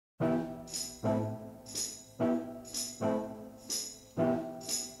Welcome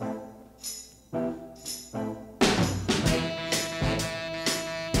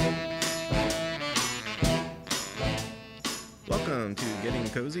to Getting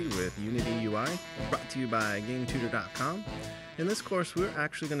Cozy with Unity UI, brought to you by gametutor.com. In this course, we're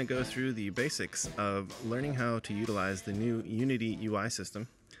actually going to go through the basics of learning how to utilize the new Unity UI system.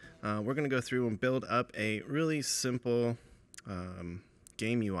 We're going to go through and build up a really simple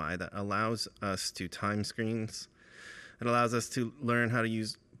game UI that allows us to time screens. It allows us to learn how to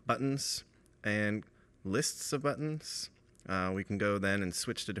use buttons and lists of buttons. We can go then and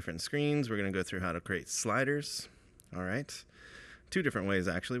switch to different screens. We're going to go through how to create sliders. All right. Two different ways,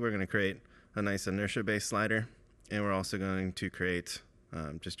 actually. We're going to create a nice inertia-based slider, and we're also going to create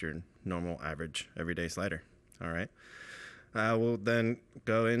just your normal, average, everyday slider. All right. We'll then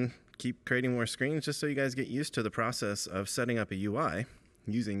go in, keep creating more screens just so you guys get used to the process of setting up a UI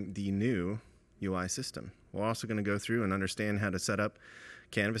using the new UI system. We're also going to go through and understand how to set up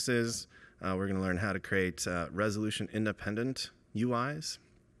canvases. We're going to learn how to create resolution-independent UIs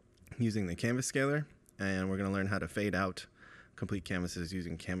using the canvas scaler, and we're going to learn how to fade out complete canvases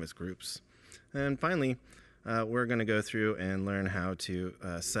using canvas groups. And finally, we're going to go through and learn how to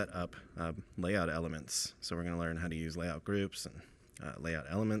set up layout elements. So we're going to learn how to use layout groups and layout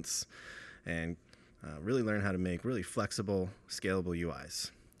elements, and really learn how to make really flexible, scalable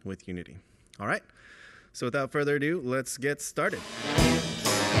UIs with Unity. All right, so without further ado, let's get started.